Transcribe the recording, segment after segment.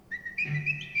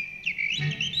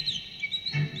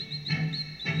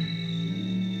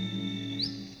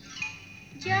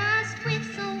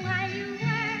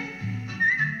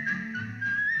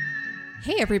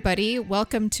everybody.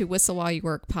 Welcome to Whistle While You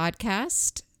Work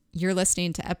podcast. You're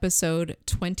listening to episode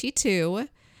 22,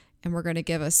 and we're going to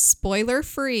give a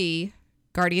spoiler-free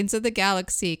Guardians of the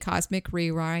Galaxy Cosmic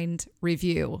Rewind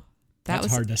review.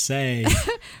 That's hard to say.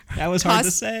 That was hard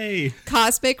to say.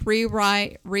 Cosmic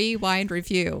Rewind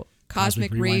review.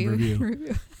 Cosmic Rewind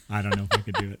review. I don't know if I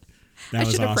could do it. That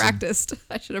was awesome.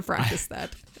 I should have practiced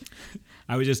that.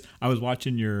 I was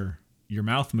watching your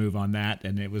mouth move on that,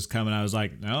 and it was coming. I was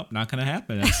like, nope, not going to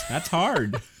happen. That's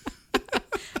hard. All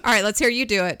right, let's hear you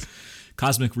do it.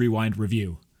 Cosmic Rewind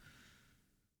review.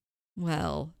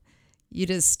 Well, you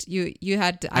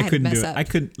had to. I couldn't mess do it. up. I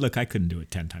couldn't do it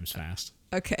 10 times fast.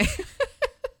 Okay.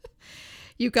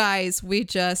 You guys, we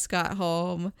just got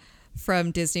home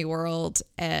from Disney World,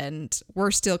 and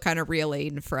we're still kind of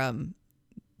reeling from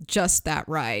just that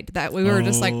ride. That we were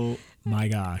just like, oh my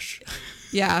gosh.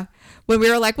 Yeah. When we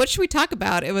were like, what should we talk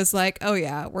about? It was like, oh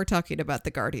yeah, we're talking about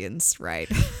the Guardians, right?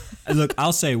 Look,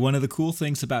 I'll say one of the cool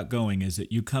things about going is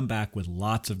that you come back with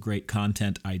lots of great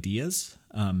content ideas.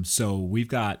 So we've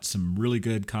got some really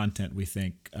good content, we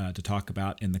think, to talk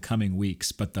about in the coming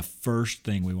weeks. But the first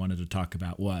thing we wanted to talk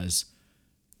about was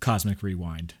Cosmic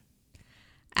Rewind.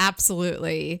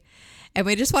 Absolutely. And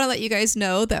we just want to let you guys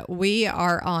know that we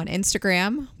are on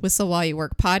Instagram, Whistle While You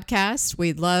Work podcast.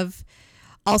 We'd love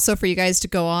also for you guys to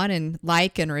go on and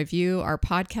like and review our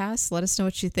podcast. Let us know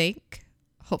what you think.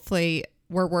 Hopefully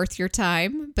we're worth your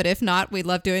time. But if not, we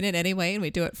love doing it anyway, and we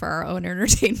do it for our own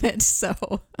entertainment.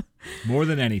 So more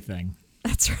than anything.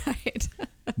 That's right.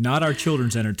 Not our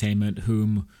children's entertainment,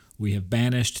 whom we have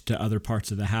banished to other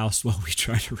parts of the house while we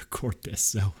try to record this.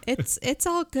 So it's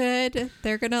all good.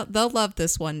 They'll love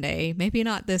this one day. Maybe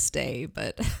not this day,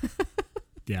 but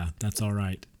yeah, that's all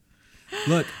right.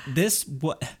 Look,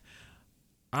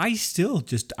 I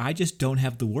just don't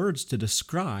have the words to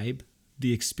describe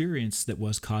the experience that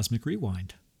was Cosmic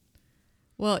Rewind.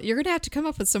 Well, you're going to have to come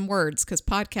up with some words because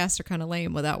podcasts are kind of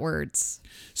lame without words.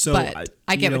 So but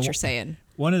I get what you're saying.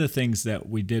 One of the things that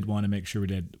we did want to make sure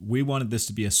we wanted this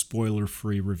to be a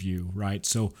spoiler-free review, right?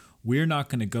 So we're not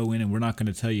going to go in and we're not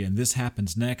going to tell you, and this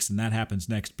happens next and that happens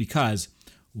next, because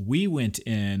we went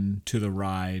in to the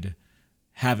ride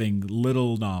having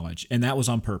little knowledge, and that was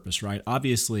on purpose, right?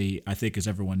 Obviously, I think as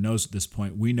everyone knows at this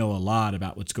point, we know a lot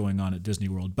about what's going on at Disney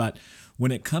World, but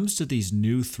when it comes to these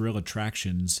new thrill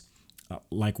attractions,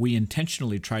 like we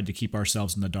intentionally tried to keep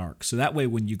ourselves in the dark. So that way,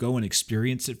 when you go and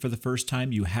experience it for the first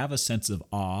time, you have a sense of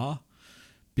awe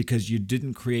because you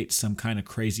didn't create some kind of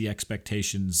crazy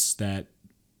expectations that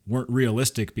weren't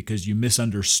realistic because you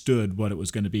misunderstood what it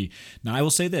was going to be. Now, I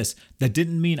will say this. That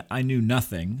didn't mean I knew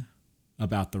nothing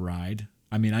about the ride.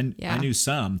 I mean, I knew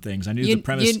some things. I knew the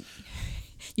premise.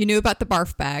 You knew about the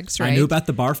barf bags, right? I knew about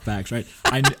the barf bags, right?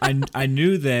 I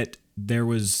knew that there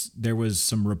was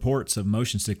some reports of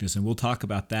motion sickness, and we'll talk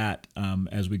about that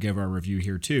as we give our review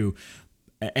here too.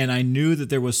 And I knew that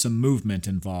there was some movement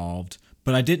involved,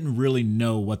 but I didn't really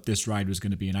know what this ride was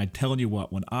going to be. And I'm telling you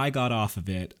what, when I got off of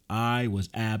it, I was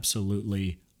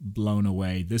absolutely blown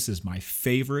away. This is my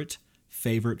favorite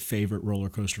roller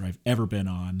coaster I've ever been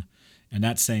on. And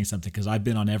that's saying something because I've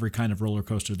been on every kind of roller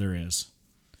coaster there is.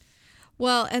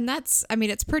 Well, and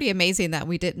it's pretty amazing that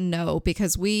we didn't know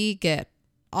because we get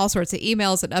all sorts of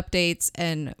emails and updates,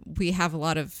 and we have a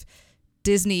lot of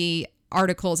Disney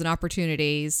articles and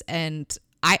opportunities. And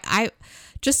I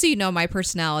just so you know, my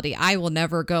personality, I will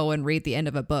never go and read the end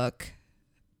of a book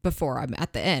before I'm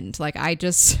at the end. Like I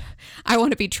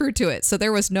want to be true to it. So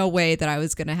there was no way that I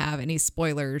was going to have any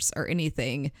spoilers or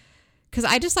anything because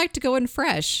I just like to go in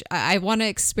fresh. I want to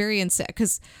experience it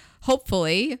because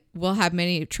hopefully we'll have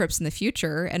many trips in the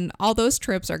future, and all those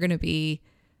trips are going to be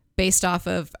based off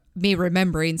of me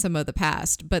remembering some of the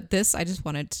past, but this, I just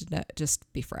wanted to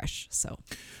just be fresh. So,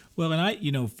 well,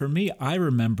 and for me, I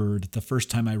remembered the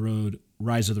first time I rode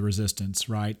Rise of the Resistance,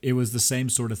 right? It was the same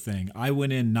sort of thing. I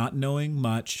went in not knowing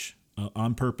much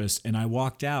on purpose, and I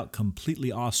walked out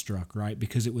completely awestruck, right?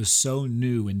 Because it was so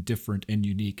new and different and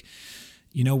unique.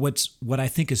 You know, what I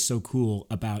think is so cool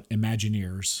about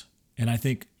Imagineers, and I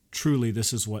think truly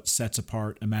this is what sets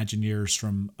apart Imagineers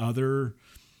from other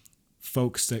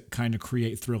folks that kind of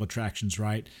create thrill attractions,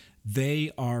 right?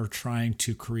 They are trying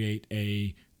to create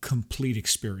a complete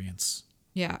experience.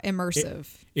 Yeah, immersive.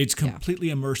 It's completely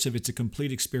immersive. It's a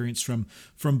complete experience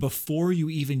from before you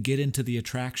even get into the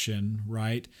attraction,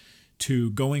 right?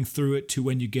 To going through it, to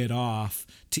when you get off,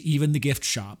 to even the gift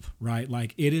shop, right?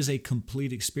 Like it is a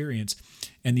complete experience.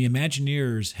 And the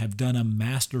Imagineers have done a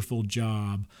masterful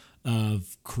job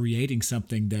of creating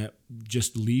something that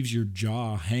just leaves your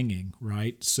jaw hanging,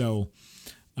 right? So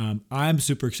I'm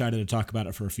super excited to talk about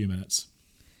it for a few minutes.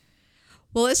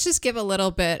 Well, let's just give a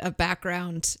little bit of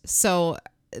background. So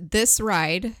this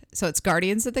ride, so it's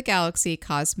Guardians of the Galaxy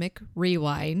Cosmic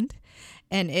Rewind,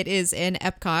 and it is in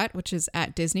Epcot, which is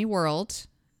at Disney World.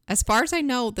 As far as I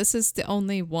know, this is the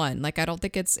only one. Like, I don't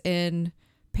think it's in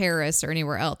Paris or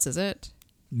anywhere else, is it?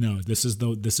 No, this is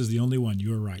the only one.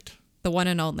 You are right. The one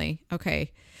and only.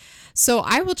 Okay. So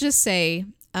I will just say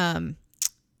that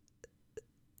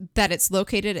it's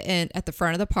located at the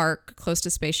front of the park, close to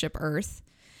Spaceship Earth.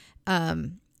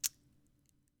 The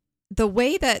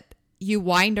way that you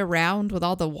wind around with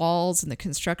all the walls and the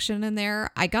construction in there,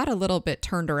 I got a little bit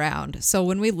turned around. So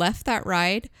when we left that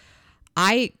ride,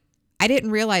 I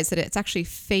didn't realize that it's actually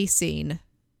facing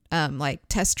like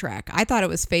test track. I thought it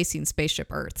was facing Spaceship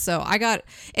Earth. So I got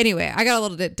a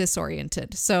little bit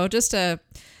disoriented. So just a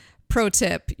pro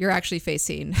tip, you're actually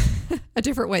facing a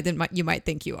different way than you might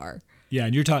think you are. Yeah,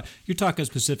 and you're talking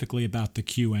specifically about the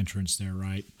queue entrance there,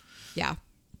 right? Yeah.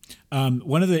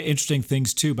 One of the interesting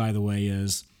things too, by the way,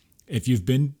 is if you've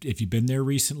been there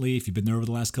recently, if you've been there over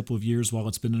the last couple of years while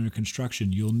it's been under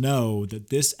construction, you'll know that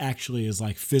this actually is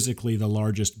like physically the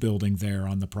largest building there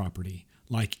on the property.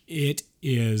 Like, it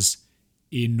is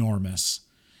enormous.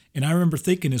 And I remember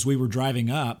thinking as we were driving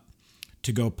up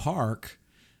to go park,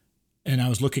 and I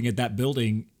was looking at that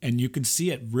building, and you can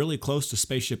see it really close to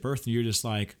Spaceship Earth, and you're just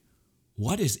like,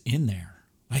 what is in there?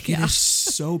 Like, it is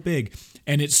so big.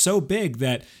 And it's so big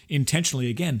that intentionally,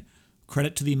 again,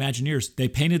 credit to the Imagineers, they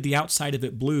painted the outside of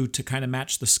it blue to kind of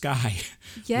match the sky.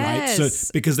 Yes. Right?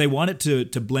 So, because they want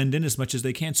it to blend in as much as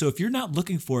they can. So if you're not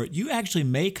looking for it, you actually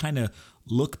may kind of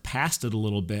look past it a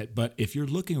little bit. But if you're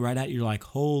looking right at it, you're like,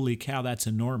 holy cow, that's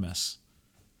enormous.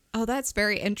 Oh, that's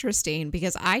very interesting,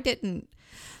 because I didn't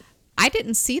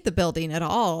see the building at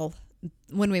all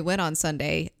when we went on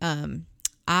Sunday. But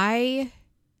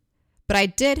I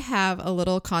did have a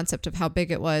little concept of how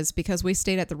big it was because we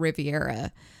stayed at the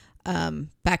Riviera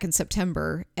back in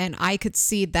September, and I could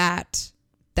see that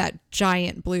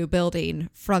giant blue building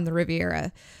from the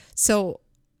Riviera. So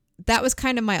that was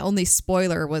kind of my only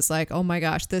spoiler, was like, oh my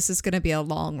gosh, this is going to be a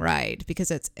long ride because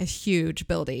it's a huge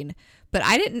building. But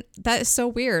that is so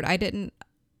weird. I didn't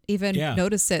even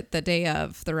notice it the day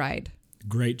of the ride.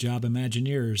 Great job,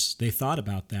 Imagineers. They thought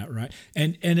about that, right?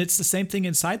 And it's the same thing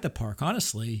inside the park,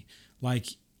 honestly. Like,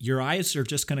 your eyes are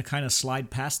just going to kind of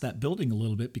slide past that building a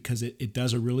little bit because it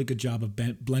does a really good job of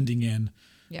blending in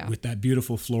with that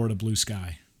beautiful Florida blue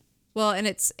sky. Well, and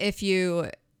it's if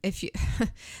you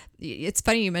it's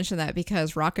funny you mentioned that,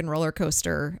 because Rock and Roller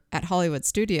Coaster at Hollywood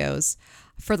Studios,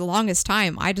 for the longest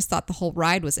time, I just thought the whole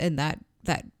ride was in that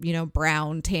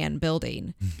brown tan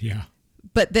building. Yeah.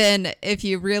 But then if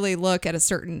you really look at a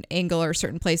certain angle or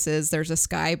certain places, there's a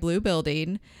sky blue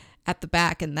building at the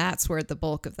back, and that's where the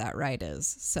bulk of that ride is.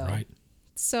 So, right.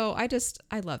 So I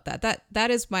love that.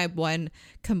 That is my one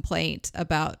complaint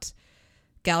about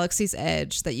Galaxy's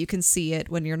Edge, that you can see it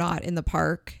when you're not in the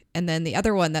park. And then the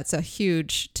other one that's a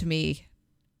huge, to me,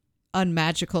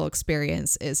 unmagical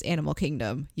experience is Animal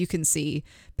Kingdom. You can see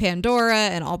Pandora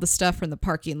and all the stuff from the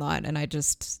parking lot, and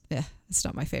it's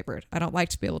not my favorite. I don't like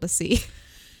to be able to see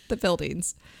the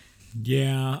buildings.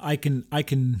 Yeah, I can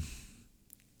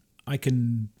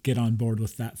get on board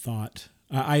with that thought.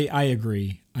 I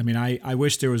agree. I mean, I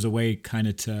wish there was a way kind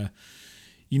of to,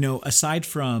 aside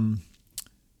from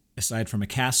a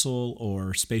castle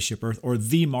or Spaceship Earth or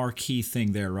the marquee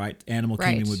thing there, right? Animal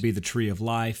Kingdom would be the Tree of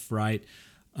Life, right?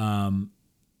 And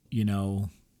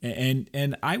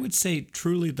I would say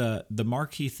truly the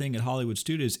marquee thing at Hollywood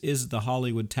Studios is the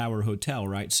Hollywood Tower Hotel,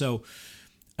 right? So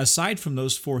aside from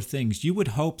those four things, you would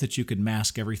hope that you could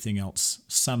mask everything else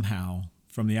somehow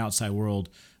from the outside world.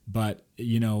 But,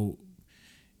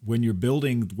 when you're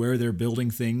building where they're building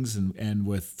things and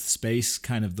with space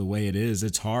kind of the way it is,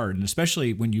 it's hard. And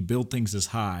especially when you build things as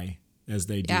high as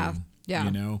they do,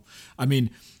 I mean,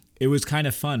 it was kind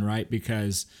of fun, right?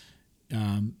 Because,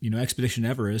 Expedition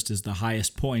Everest is the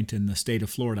highest point in the state of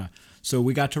Florida. So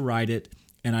we got to ride it,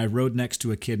 and I rode next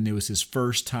to a kid, and it was his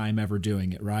first time ever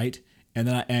doing it, right?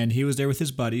 And he was there with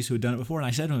his buddies who had done it before. And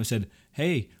I said to him,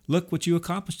 hey, look what you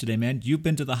accomplished today, man. You've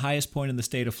been to the highest point in the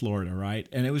state of Florida, right?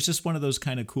 And it was just one of those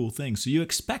kind of cool things. So you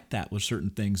expect that with certain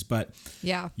things. But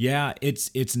yeah,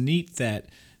 it's neat that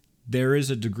there is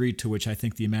a degree to which I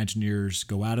think the Imagineers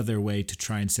go out of their way to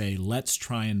try and say, let's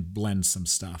try and blend some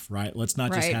stuff, right? Let's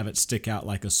not just have it stick out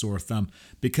like a sore thumb.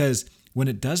 Because when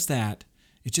it does that,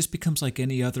 it just becomes like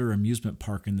any other amusement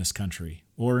park in this country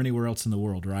or anywhere else in the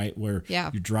world, right? Where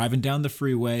you're driving down the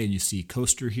freeway and you see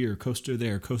coaster here, coaster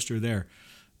there, coaster there.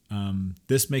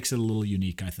 This makes it a little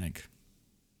unique, I think.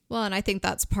 Well, and I think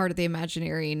that's part of the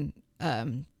Imagineering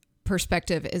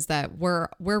perspective is that we're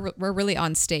really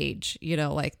on stage,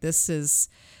 like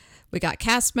we got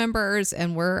cast members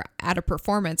and we're at a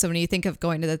performance. And when you think of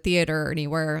going to the theater or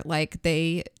anywhere, like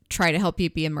they try to help you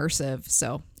be immersive.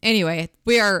 So anyway,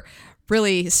 we are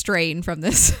really straying from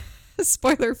this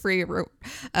spoiler-free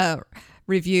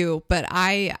review, but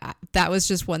that was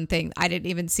just one thing. I didn't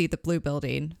even see the blue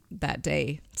building that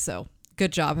day. So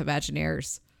good job,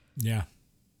 Imagineers. Yeah.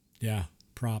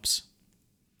 Props.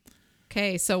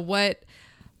 Okay. So what,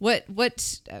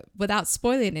 without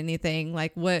spoiling anything,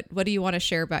 like what do you want to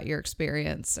share about your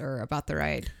experience or about the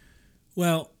ride?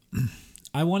 Well,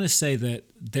 I want to say that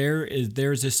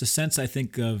there's just a sense, I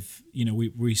think, of,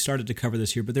 we started to cover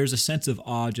this here, but there's a sense of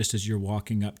awe just as you're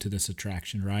walking up to this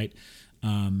attraction, right?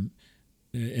 And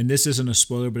this isn't a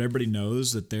spoiler, but everybody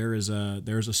knows that there's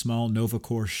a small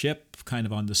Novacore ship kind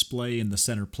of on display in the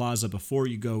center plaza before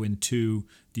you go into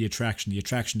the attraction. The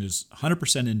attraction is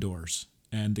 100% indoors,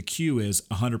 and the queue is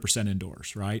 100%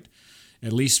 indoors, right?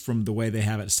 At least from the way they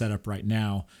have it set up right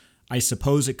now. I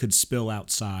suppose it could spill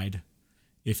outside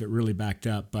if it really backed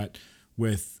up, but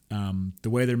with the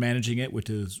way they're managing it, which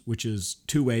is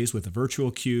two ways, with a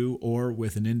virtual queue or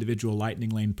with an individual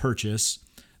Lightning Lane purchase,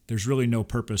 there's really no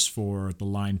purpose for the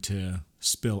line to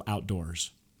spill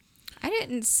outdoors. I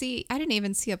didn't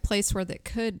even see a place where they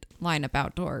could line up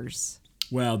outdoors.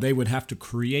 Well, they would have to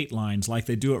create lines like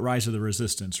they do at Rise of the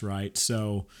Resistance, right?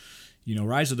 So,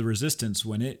 Rise of the Resistance,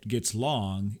 when it gets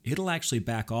long, it'll actually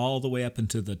back all the way up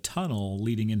into the tunnel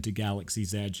leading into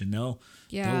Galaxy's Edge, and they'll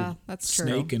that's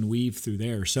snake true. and weave through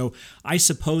there. So I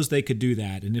suppose they could do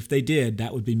that, and if they did,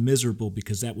 that would be miserable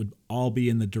because that would all be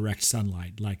in the direct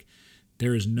sunlight. Like,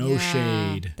 there is no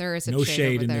shade. There is no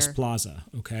shade in there. this plaza,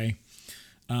 okay?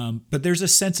 But there's a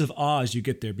sense of awe as you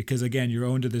get there because, again, you're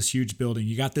going to this huge building.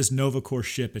 You got this Novacore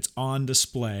ship. It's on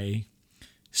display.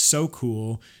 So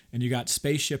cool. And you got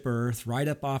Spaceship Earth right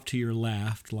up off to your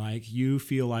left. Like, you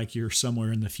feel like you're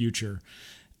somewhere in the future.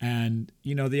 And,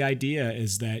 the idea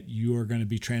is that you are going to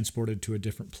be transported to a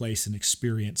different place and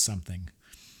experience something.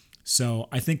 So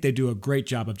I think they do a great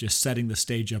job of just setting the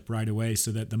stage up right away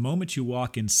so that the moment you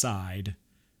walk inside,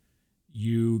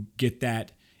 you get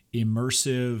that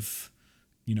immersive,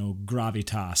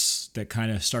 gravitas that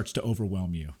kind of starts to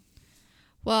overwhelm you.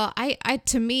 Well,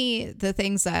 to me, the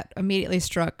things that immediately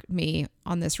struck me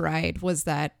on this ride was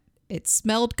that it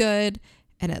smelled good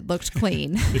and it looked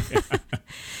clean.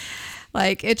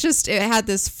 Like it had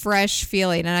this fresh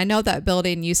feeling. And I know that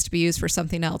building used to be used for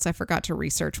something else. I forgot to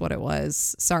research what it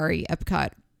was. Sorry, Epcot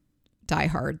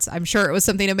diehards. I'm sure it was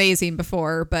something amazing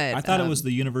before, but I thought it was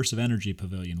the Universe of Energy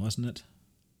Pavilion, wasn't it?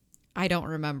 I don't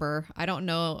remember. I don't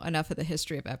know enough of the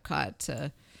history of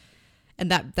Epcot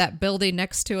and that building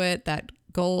next to it, that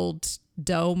gold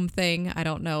dome thing. I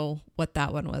don't know what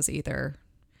that one was either.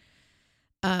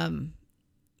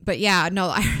 But yeah,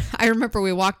 no, I remember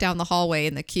we walked down the hallway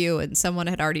in the queue and someone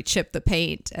had already chipped the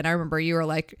paint. And I remember you were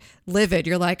like livid.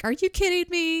 You're like, are you kidding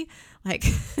me? Like,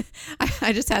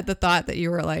 I just had the thought that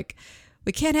you were like,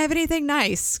 we can't have anything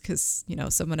nice because,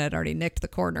 someone had already nicked the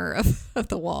corner of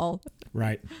the wall.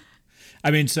 Right. I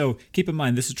mean, so keep in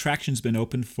mind, this attraction's been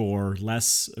open for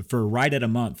right at a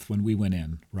month when we went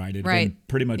in, right? It'd been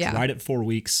pretty much right at 4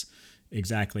 weeks.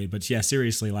 Exactly. But yeah,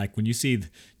 seriously, like when you see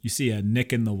a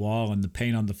nick in the wall and the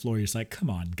paint on the floor, you're just like, come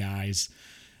on, guys.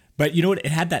 But you know what? It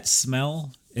had that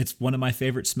smell. It's one of my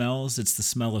favorite smells. It's the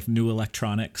smell of new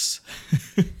electronics.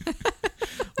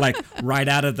 Like right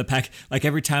out of the pack. Like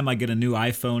every time I get a new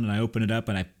iPhone and I open it up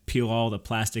and I peel all the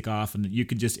plastic off and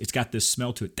it's got this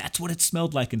smell to it. That's what it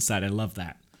smelled like inside. I love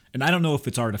that. And I don't know if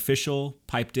it's artificial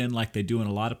piped in like they do in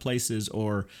a lot of places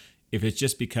or if it's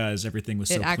just because everything was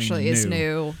so clean and new. It actually is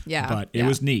new. Yeah. But it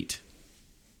was neat.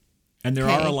 And there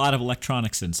are a lot of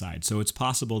electronics inside. So it's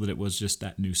possible that it was just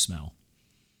that new smell.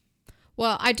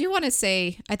 Well, I do want to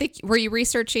say, I think, were you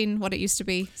researching what it used to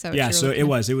be? Yeah, so it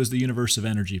was the Universe of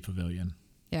Energy Pavilion.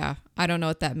 Yeah, I don't know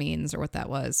what that means or what that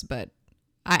was, but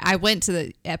I went to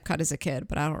the Epcot as a kid,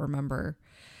 but I don't remember.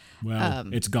 Well,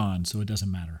 it's gone, so it doesn't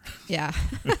matter. Yeah.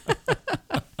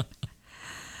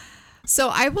 So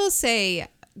I will say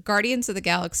Guardians of the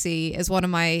Galaxy is one of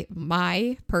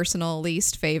my personal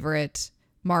least favorite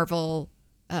Marvel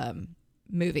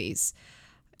movies.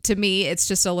 To me, it's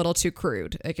just a little too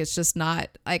crude. Like, it's just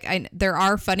not like there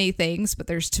are funny things, but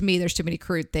there's too many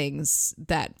crude things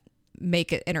that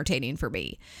make it entertaining for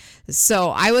me. So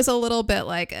I was a little bit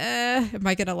like, am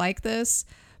I going to like this?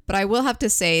 But I will have to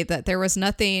say that there was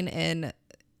nothing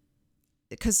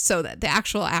because the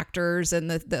actual actors and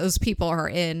those people are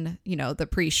in, the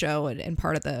pre-show and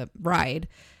part of the ride.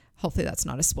 hopefully that's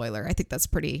not a spoiler. I think that's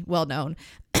pretty well known.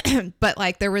 But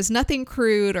like there was nothing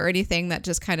crude or anything that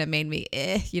just kind of made me,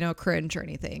 cringe or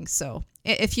anything. So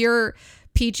if you're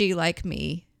PG like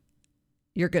me,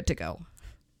 you're good to go.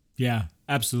 Yeah,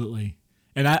 absolutely.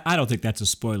 And I don't think that's a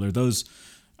spoiler. Those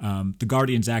the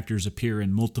Guardians actors appear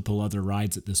in multiple other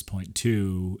rides at this point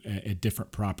too, at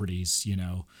different properties.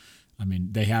 I mean,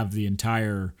 they have the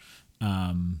entire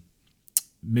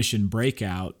Mission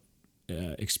Breakout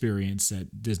experience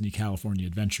at Disney California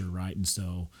Adventure, right? And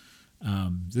so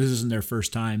this isn't their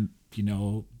first time,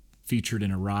 featured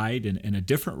in a ride and a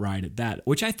different ride at that,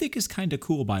 which I think is kind of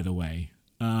cool, by the way.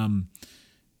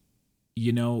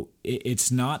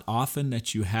 It's not often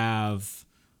that you have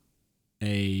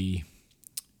a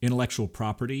intellectual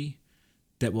property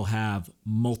that will have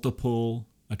multiple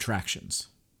attractions,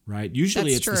 right?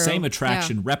 Usually it's the same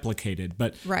attraction replicated,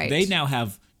 but they now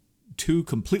have two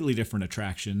completely different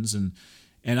attractions, and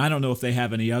I don't know if they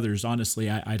have any others. Honestly,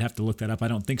 I'd have to look that up. I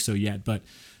don't think so yet, but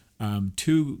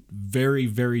two very,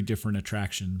 very different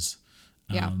attractions.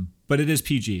 But it is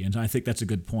PG, and I think that's a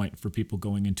good point for people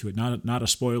going into it. Not a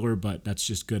spoiler, but that's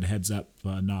just good heads up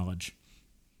knowledge.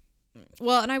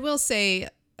 Well, and I will say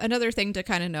another thing to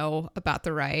kind of know about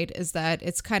the ride is that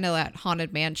it's kind of that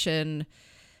Haunted Mansion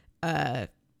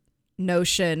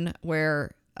notion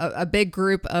where a big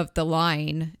group of the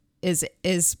line is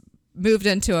moved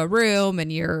into a room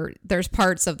and there's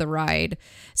parts of the ride.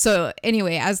 So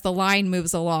anyway, as the line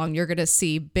moves along, you're going to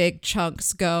see big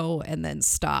chunks go and then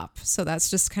stop. So that's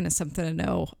just kind of something to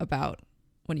know about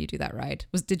when you do that ride.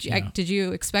 Did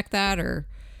you expect that, or?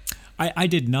 I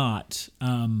did not.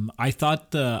 I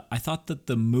thought that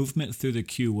the movement through the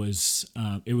queue was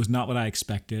it was not what I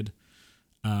expected.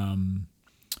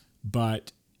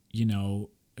 But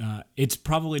it's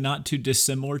probably not too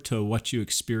dissimilar to what you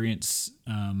experience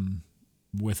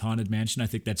with Haunted Mansion. I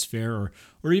think that's fair,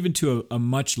 or even to a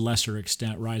much lesser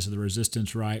extent, Rise of the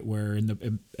Resistance, right? Where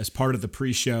as part of the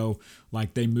pre-show,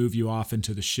 like they move you off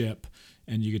into the ship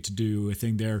and you get to do a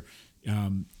thing there.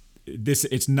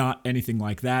 It's not anything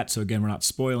like that. So again, we're not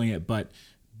spoiling it, but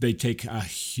they take a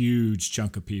huge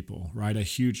chunk of people, right? A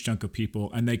huge chunk of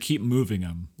people, and they keep moving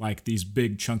them, like these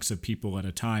big chunks of people at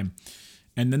a time.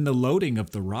 And then the loading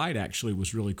of the ride actually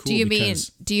was really cool. Do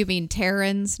you mean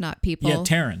Terrans, not people? Yeah,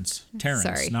 Terrans.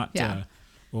 Sorry. Not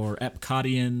or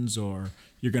Epcotians, or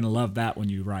you're going to love that when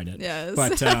you ride it. Yes.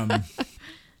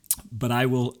 But I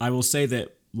will say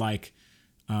that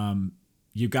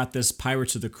you got this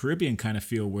Pirates of the Caribbean kind of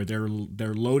feel where they're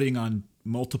loading on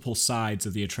multiple sides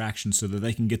of the attraction so that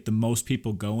they can get the most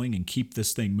people going and keep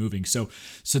this thing moving. So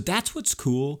that's what's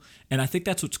cool. And I think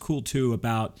that's what's cool too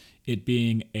about it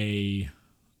being a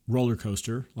roller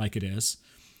coaster like it is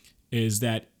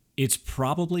that it's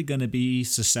probably going to be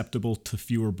susceptible to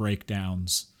fewer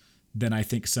breakdowns than I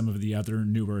think some of the other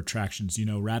newer attractions.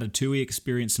 Ratatouille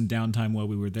experienced some downtime while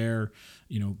we were there.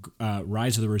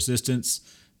 Rise of the Resistance,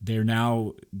 they're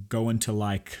now going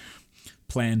to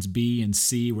plans B and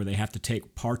C where they have to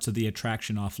take parts of the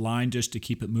attraction offline just to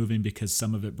keep it moving because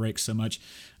some of it breaks so much.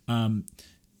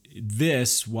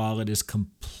 This, while it is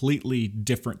completely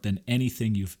different than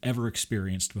anything you've ever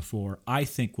experienced before, I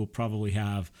think will probably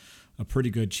have a pretty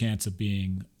good chance of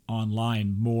being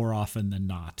online more often than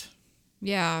not.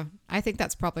 Yeah, I think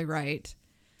that's probably right.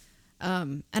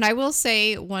 And I will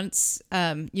say once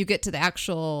you get to the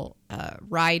actual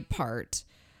ride part,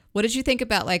 what did you think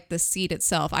about the seat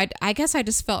itself? I guess I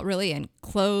just felt really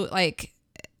enclosed.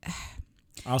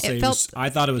 I'll say I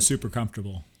thought it was super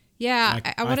comfortable. Yeah,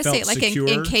 I want to say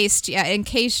encased. Yeah,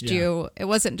 encased you. It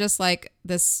wasn't just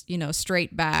this,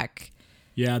 straight back.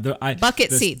 Yeah,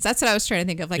 bucket seats. That's what I was trying to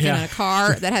think of. In a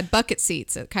car that had bucket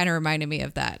seats. It kind of reminded me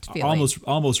of that feeling.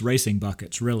 Almost racing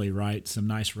buckets, really, right? Some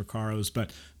nice Recaros,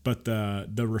 but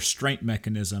the restraint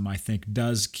mechanism, I think,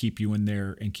 does keep you in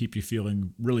there and keep you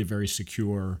feeling really very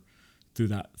secure through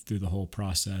the whole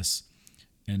process.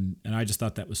 And I just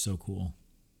thought that was so cool.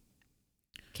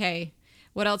 Okay.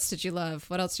 What else did you love?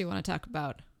 What else do you want to talk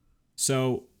about?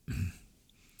 So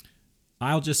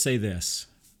I'll just say this.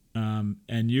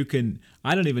 And you can,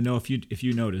 I don't even know if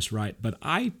you noticed, right? But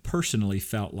I personally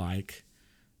felt like,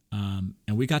 and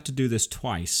we got to do this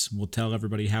twice. We'll tell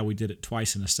everybody how we did it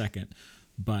twice in a second.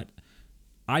 But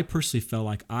I personally felt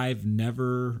like I've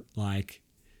never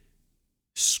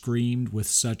screamed with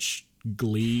such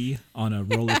glee on a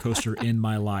roller coaster in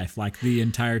my life.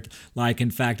 In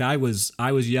fact, I was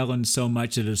yelling so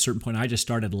much at a certain point I just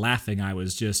started laughing. I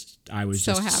was just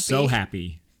so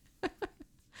happy.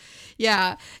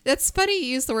 Yeah, that's funny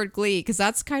you use the word glee because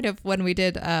that's kind of when we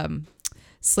did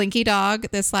Slinky Dog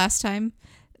this last time.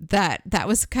 That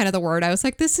was kind of the word. I was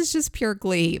like, this is just pure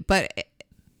glee. But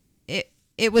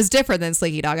it was different than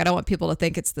Slinky Dog. I don't want people to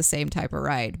think it's the same type of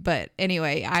ride. But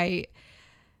anyway,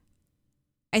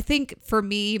 I think for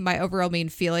me, my overwhelming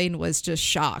feeling was just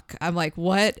shock. I'm like,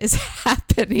 what is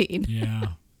happening? Yeah.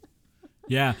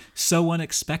 Yeah. So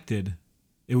unexpected.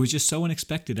 It was just so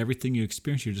unexpected. Everything you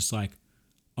experienced, you're just like,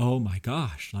 oh my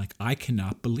gosh, like I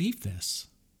cannot believe this.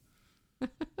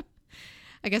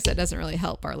 I guess that doesn't really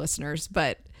help our listeners,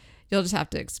 but you'll just have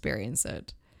to experience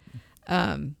it.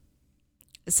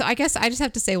 So I guess I just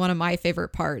have to say one of my favorite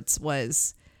parts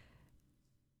was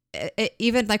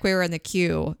even like we were in the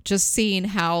queue, just seeing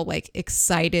how like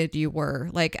excited you were.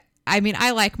 Like, I mean,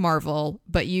 I like Marvel,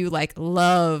 but you like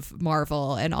love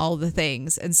Marvel and all the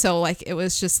things. And so like, it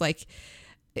was just like,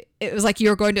 it was like you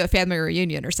were going to a family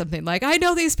reunion or something. Like, I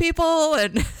know these people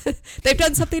and they've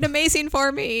done something amazing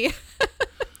for me.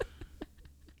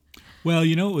 Well,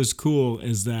 you know what was cool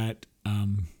is that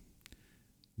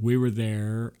we were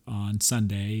there on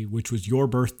Sunday, which was your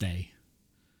birthday.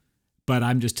 But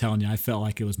I'm just telling you, I felt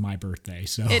like it was my birthday.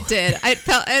 So it did. I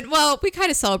felt, and well, we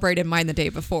kind of celebrated mine the day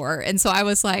before, and so I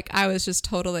was just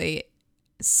totally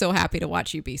so happy to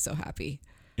watch you be so happy.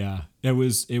 Yeah, it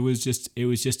was just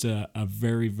a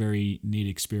very, very neat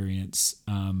experience.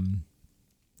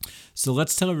 So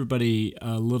let's tell everybody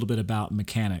a little bit about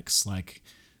mechanics. Like,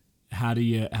 how do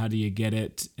you get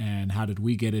it, and how did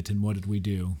we get it, and what did we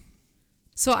do?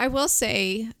 So I will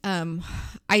say,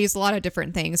 I use a lot of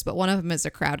different things, but one of them is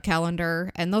a crowd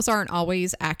calendar, and those aren't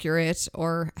always accurate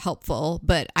or helpful,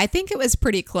 but I think it was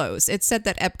pretty close. It said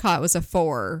that Epcot was a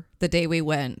 4 the day we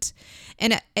went,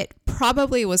 and it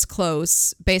probably was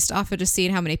close based off of just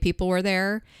seeing how many people were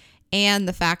there, and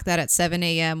the fact that at 7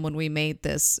 a.m. when we made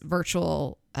this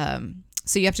virtual,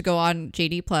 so you have to go on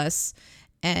JD Plus,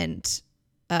 and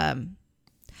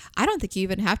I don't think you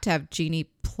even have to have Genie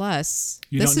Plus.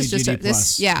 You don't need Genie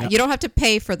Plus. Yeah, yep. You don't have to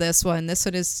pay for this one. This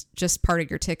one is just part of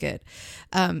your ticket.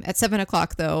 At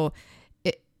 7:00 though,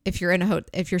 if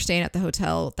you're staying at the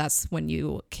hotel, that's when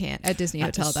you can at Disney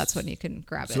Hotel. That's when you can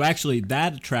grab it. So actually,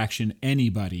 that attraction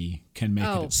anybody can make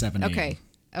it at 7 a.m.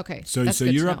 Okay. So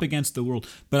you're up against the world,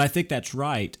 but I think that's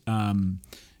right.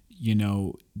 You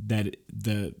know, that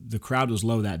the crowd was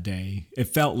low that day. It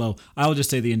felt low. I will just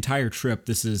say the entire trip,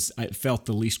 it felt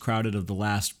the least crowded of the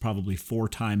last probably 4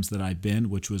 times that I've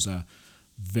been, which was a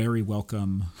very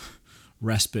welcome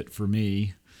respite for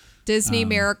me. Disney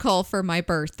miracle for my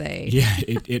birthday. Yeah,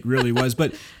 it really was.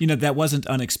 But, you know, that wasn't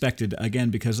unexpected,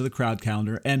 again, because of the crowd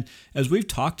calendar. And as we've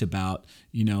talked about,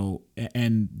 you know,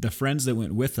 and the friends that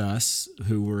went with us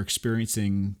who were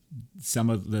experiencing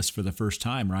some of this for the first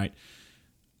time, right?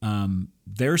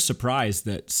 They're surprised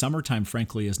that summertime,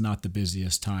 frankly, is not the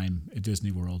busiest time at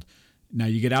Disney World. Now,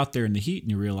 you get out there in the heat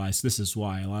and you realize this is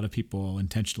why a lot of people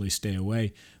intentionally stay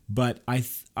away. But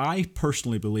I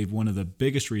personally believe one of the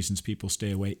biggest reasons people stay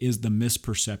away is the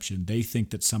misperception. They think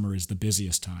that summer is the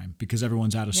busiest time because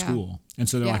everyone's out of school. And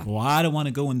so they're like, well, I don't want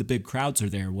to go when the big crowds are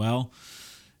there. Well,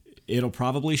 it'll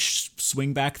probably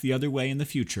swing back the other way in the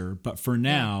future. But for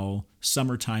now,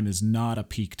 summertime is not a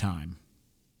peak time.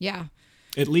 Yeah.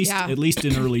 At least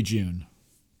in early June.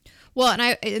 Well,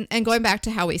 and going back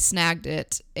to how we snagged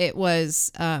it, it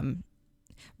was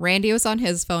Randy was on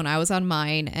his phone, I was on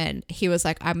mine, and he was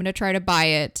like, I'm going to try to buy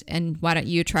it, and why don't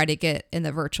you try to get in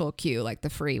the virtual queue, like the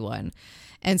free one?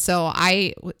 And so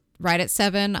right at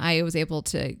 7, I was able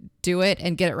to do it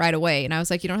and get it right away. And I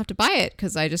was like, you don't have to buy it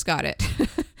because I just got it.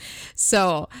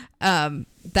 So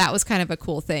that was kind of a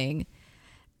cool thing.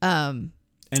 And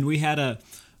we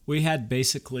had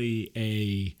basically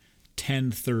a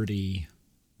 10:30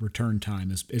 return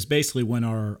time is basically when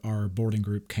our boarding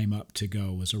group came up to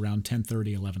go, was around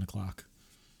 10:30, 11 o'clock.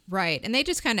 Right. And they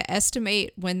just kind of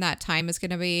estimate when that time is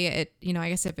going to be. It, you know, I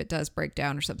guess if it does break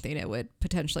down or something, it would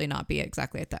potentially not be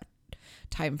exactly at that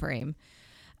time frame.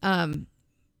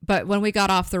 But when we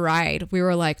got off the ride, we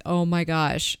were like, oh my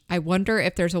gosh, I wonder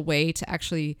if there's a way to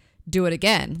actually do it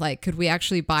again. Like, could we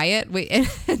actually buy it?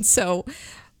 And so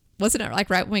wasn't it like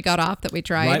right when we got off that we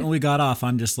tried? Right when we got off,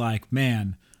 I'm just like,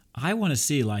 man, I want to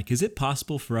see, like, is it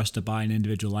possible for us to buy an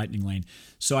individual lightning lane?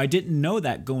 So I didn't know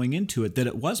that going into it, that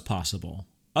it was possible.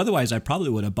 Otherwise, I probably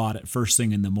would have bought it first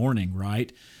thing in the morning,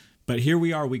 right? But here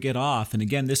we are, we get off. And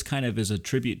again, this kind of is a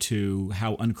tribute to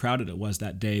how uncrowded it was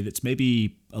that day. That's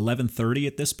maybe 11:30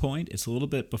 at this point. It's a little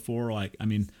bit before, like, I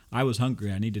mean, I was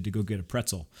hungry. I needed to go get a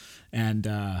pretzel. And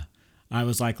I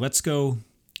was like, let's go.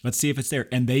 Let's see if it's there.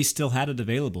 And they still had it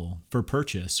available for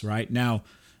purchase, right? Now,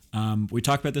 we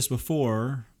talked about this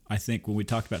before, I think, when we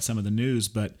talked about some of the news,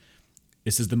 but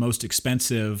this is the most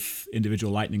expensive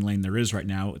individual lightning lane there is right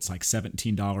now. It's like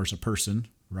 $17 a person,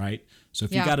 right? So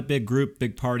if you got a big group,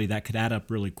 big party, that could add up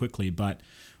really quickly. But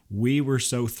We were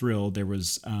so thrilled. There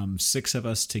was 6 of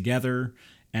us together,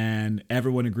 and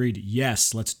everyone agreed,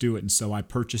 yes, let's do it. And so I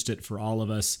purchased it for all of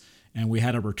us, and we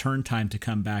had a return time to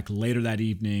come back later that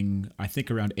evening, I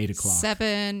think around 8 o'clock.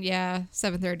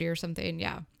 7:30 or something,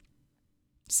 yeah.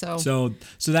 So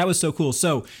that was so cool.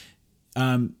 So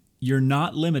you're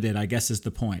not limited, I guess is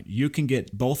the point. You can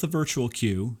get both a virtual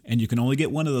queue, and you can only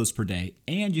get one of those per day,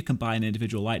 and you can buy an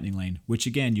individual lightning lane, which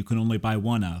again, you can only buy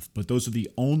one of. But those are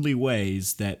the only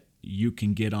ways that you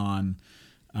can get on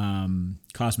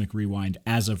Cosmic Rewind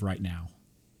as of right now.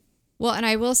 Well, and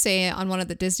I will say on one of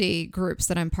the Disney groups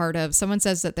that I'm part of, someone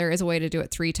says that there is a way to do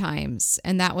it 3 times,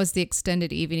 and that was the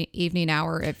extended evening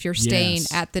hour. If you're staying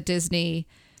at the Disney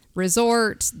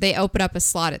resort, they open up a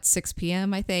slot at 6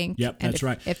 p.m. I think. Yep, and that's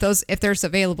right. If there's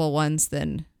available ones,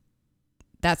 then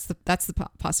that's the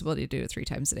possibility to do it 3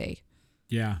 times a day.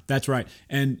 Yeah, that's right.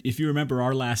 And if you remember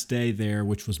our last day there,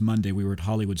 which was Monday, we were at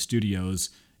Hollywood Studios,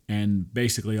 and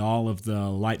basically all of the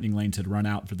lightning lanes had run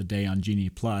out for the day on Genie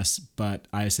Plus. But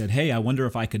I said, hey, I wonder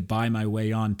if I could buy my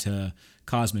way on to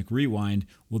Cosmic Rewind.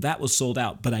 Well, that was sold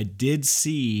out, but I did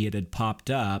see it had popped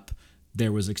up.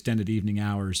 There was extended evening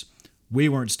hours. We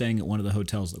weren't staying at one of the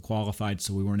hotels that qualified,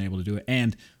 so we weren't able to do it.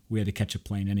 And we had to catch a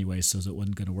plane anyway, so it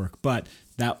wasn't going to work. But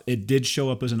that it did show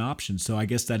up as an option. So I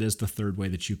guess that is the third way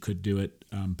that you could do it,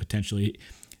 potentially.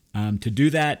 To do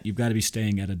that, you've got to be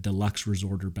staying at a deluxe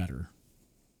resort or better.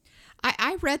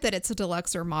 I read that it's a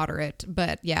deluxe or moderate,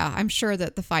 but yeah, I'm sure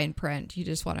that the fine print, you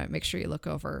just want to make sure you look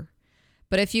over.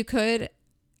 But if you could,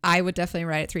 I would definitely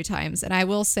ride it 3 times. And I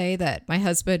will say that my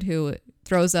husband, who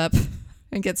throws up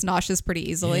and gets nauseous pretty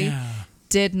easily,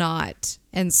 did not.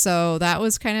 And so that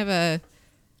was kind of a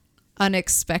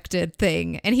unexpected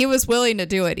thing. And he was willing to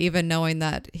do it, even knowing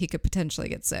that he could potentially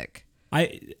get sick.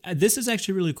 This is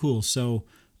actually really cool. So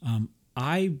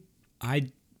I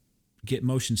get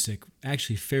motion sick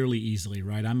actually fairly easily,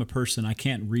 right? I'm a person, I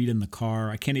can't read in the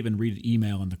car. I can't even read an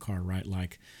email in the car, right?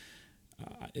 Like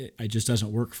it just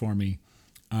doesn't work for me.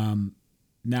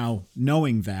 Now,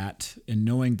 knowing that and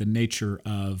knowing the nature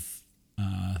of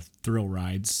thrill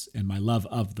rides and my love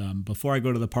of them, before I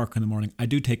go to the park in the morning, I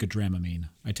do take a Dramamine.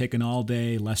 I take an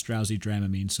all-day, less drowsy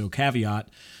Dramamine. So caveat,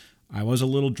 I was a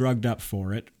little drugged up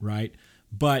for it, right?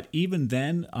 But even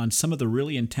then, on some of the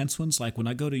really intense ones, like when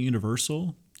I go to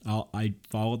Universal, I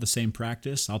follow the same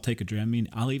practice. I'll take a Dramamine.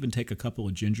 I'll even take a couple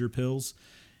of ginger pills,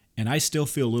 and I still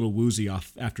feel a little woozy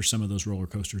off after some of those roller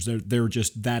coasters. They're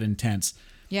just that intense.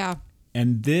 Yeah.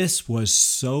 And this was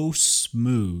so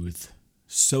smooth,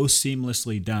 so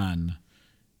seamlessly done.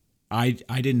 I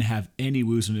didn't have any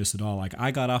wooziness at all. Like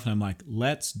I got off and I'm like,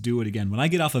 let's do it again. When I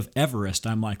get off of Everest,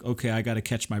 I'm like, okay, I got to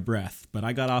catch my breath. But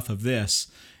I got off of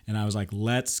this and I was like,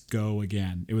 let's go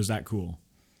again. It was that cool.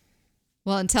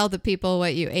 Well, and tell the people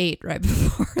what you ate right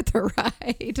before the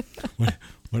ride.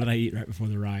 What did I eat right before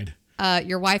the ride?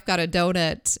 Your wife got a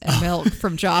donut and milk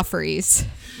from Joffrey's.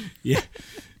 Yeah.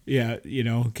 You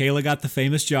know, Kayla got the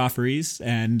famous Joffrey's,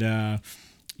 and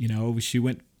she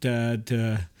went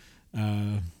to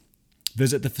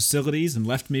visit the facilities and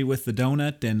left me with the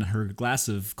donut and her glass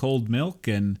of cold milk,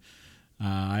 and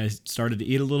I started to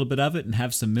eat a little bit of it and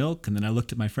have some milk, and then I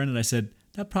looked at my friend and I said,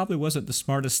 that probably wasn't the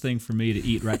smartest thing for me to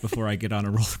eat right before I get on a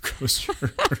roller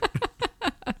coaster.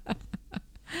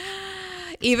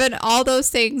 Even all those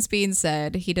things being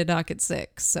said, he did not get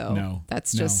sick. So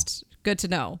that's just good to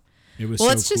know. It was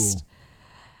so cool.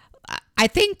 I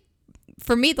think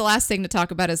for me, the last thing to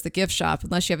talk about is the gift shop,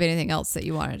 unless you have anything else that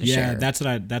you wanted to share. Yeah, that's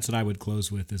what I would close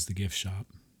with is the gift shop.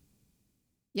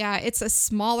 Yeah, it's a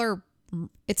smaller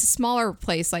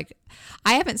place. Like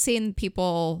I haven't seen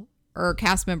people or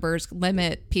cast members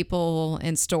limit people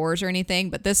in stores or anything,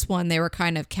 but this one they were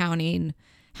kind of counting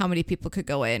how many people could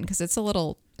go in because it's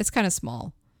kind of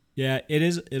small. Yeah, it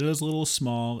is a little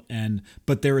small,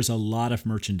 but there is a lot of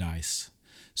merchandise.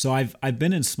 So I've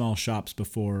been in small shops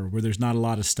before where there's not a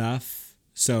lot of stuff,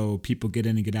 so people get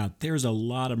in and get out. There's a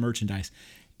lot of merchandise,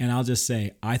 and I'll just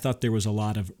say I thought there was a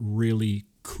lot of really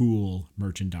cool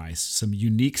merchandise, some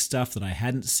unique stuff that I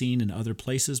hadn't seen in other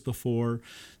places before.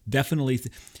 Definitely,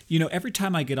 every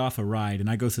time I get off a ride and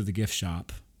I go through the gift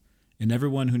shop, and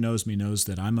everyone who knows me knows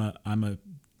that I'm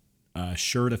a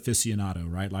shirt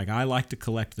aficionado, right? Like I like to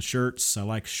collect the shirts. I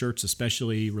like shirts,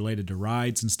 especially related to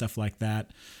rides and stuff like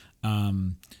that.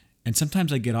 And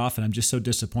sometimes I get off and I'm just so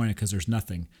disappointed because there's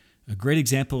nothing. A great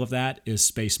example of that is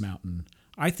Space Mountain.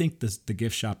 I think the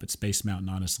gift shop at Space Mountain,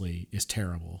 honestly, is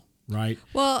terrible, right?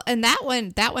 Well, and that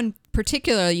one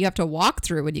particularly, you have to walk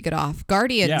through when you get off.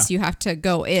 Guardians, you have to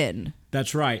go in.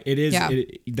 That's right. It is. Yeah.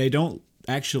 They don't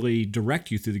actually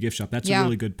direct you through the gift shop. That's a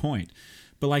really good point.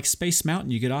 But like Space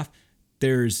Mountain, you get off,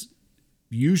 there's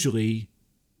usually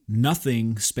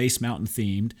nothing Space Mountain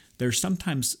themed. There's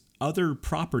sometimes other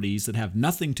properties that have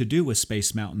nothing to do with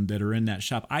Space Mountain that are in that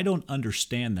shop. I don't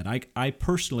understand that. I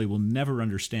personally will never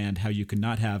understand how you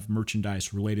cannot have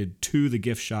merchandise related to the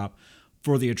gift shop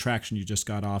for the attraction you just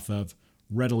got off of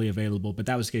readily available. But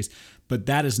that was the case. But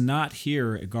that is not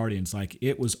here at Guardians. Like,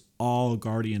 it was all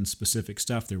Guardian specific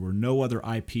stuff. There were no other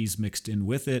IPs mixed in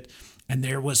with it. And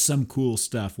there was some cool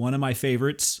stuff. One of my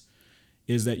favorites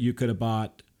is that you could have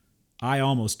bought, I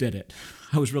almost did it.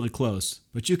 I was really close.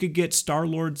 But you could get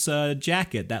Star-Lord's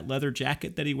jacket, that leather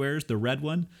jacket that he wears, the red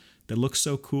one that looks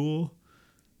so cool.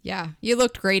 Yeah, you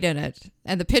looked great in it.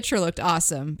 And the picture looked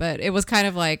awesome. But it was kind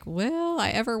of like, will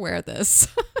I ever wear this?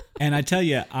 And I tell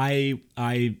you,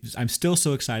 I'm still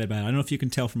so excited about it. I don't know if you can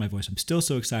tell from my voice. I'm still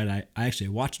so excited. I actually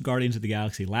watched Guardians of the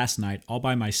Galaxy last night all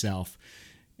by myself.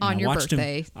 On your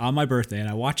birthday. On my birthday. And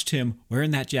I watched him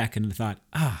wearing that jacket and I thought,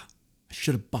 I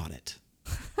should have bought it.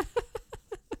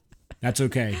 That's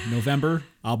okay. November,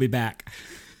 I'll be back.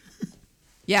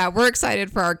 Yeah, we're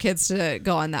excited for our kids to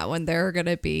go on that one. They're going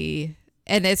to be,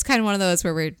 and it's kind of one of those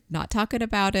where we're not talking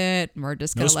about it. And we're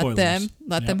just going to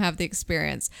let them have the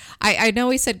experience. I know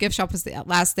we said gift shop was the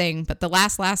last thing, but the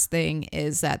last thing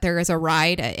is that there is a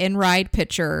ride, an in-ride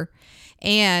picture,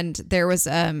 and there was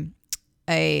a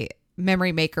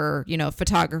memory maker,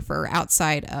 photographer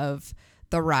outside of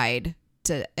the ride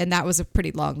and that was a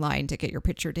pretty long line to get your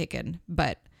picture taken.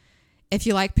 But if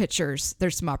you like pictures,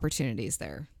 there's some opportunities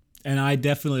there. And I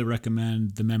definitely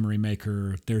recommend the memory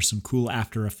maker. There's some cool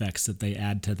after effects that they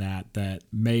add to that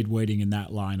made waiting in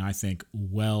that line, I think,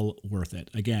 well worth it.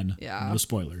 Again, no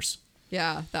spoilers.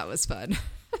 Yeah, that was fun.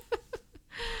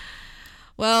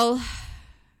 Well,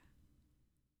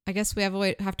 I guess we have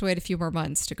to wait a few more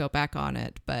months to go back on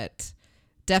it, but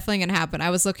definitely going to happen. I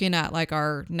was looking at like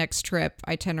our next trip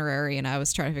itinerary and I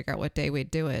was trying to figure out what day we'd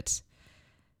do it.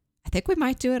 I think we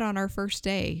might do it on our first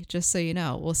day, just so you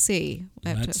know. We'll see.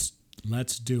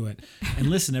 Let's do it. And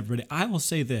listen, everybody, I will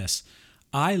say this.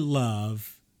 I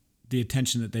love the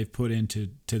attention that they've put into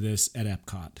this at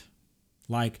Epcot.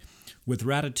 Like with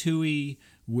Ratatouille,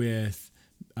 with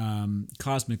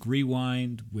Cosmic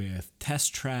Rewind, with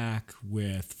Test Track,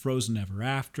 with Frozen Ever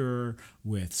After,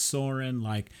 with Soarin'.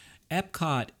 Like,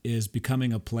 Epcot is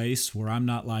becoming a place where I'm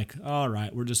not like, all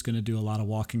right, we're just going to do a lot of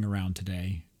walking around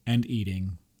today and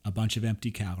eating a bunch of empty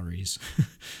calories.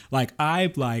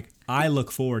 I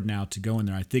look forward now to going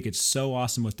there. I think it's so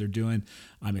awesome what they're doing.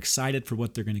 I'm excited for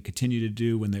what they're going to continue to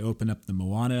do when they open up the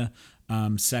Moana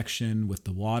section with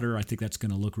the water. I think that's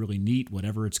going to look really neat,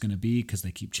 whatever it's going to be, because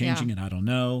they keep changing it. I don't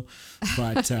know,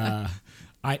 but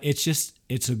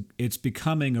it's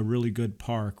becoming a really good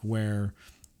park where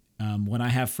when I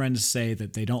have friends say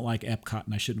that they don't like Epcot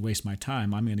and I shouldn't waste my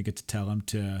time, I'm going to get to tell them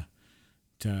to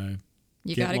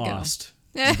get lost.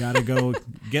 You gotta go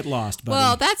get lost, buddy.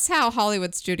 Well, that's how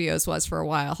Hollywood Studios was for a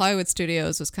while. Hollywood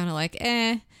Studios was kind of like,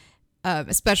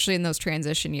 especially in those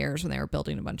transition years when they were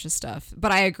building a bunch of stuff.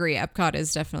 But I agree, Epcot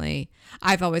is definitely,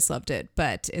 I've always loved it,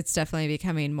 but it's definitely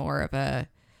becoming more of a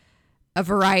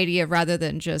variety of, rather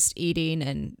than just eating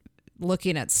and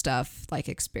looking at stuff, like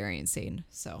experiencing.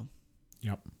 So,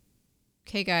 yep.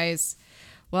 Okay, guys.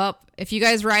 Well, if you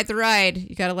guys ride the ride,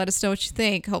 you got to let us know what you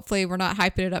think. Hopefully we're not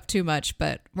hyping it up too much,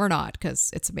 but we're not, because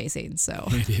it's amazing. So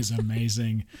it is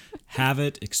amazing. Have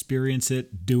it, experience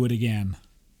it, do it again.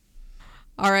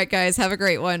 All right, guys. Have a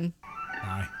great one.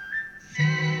 Bye.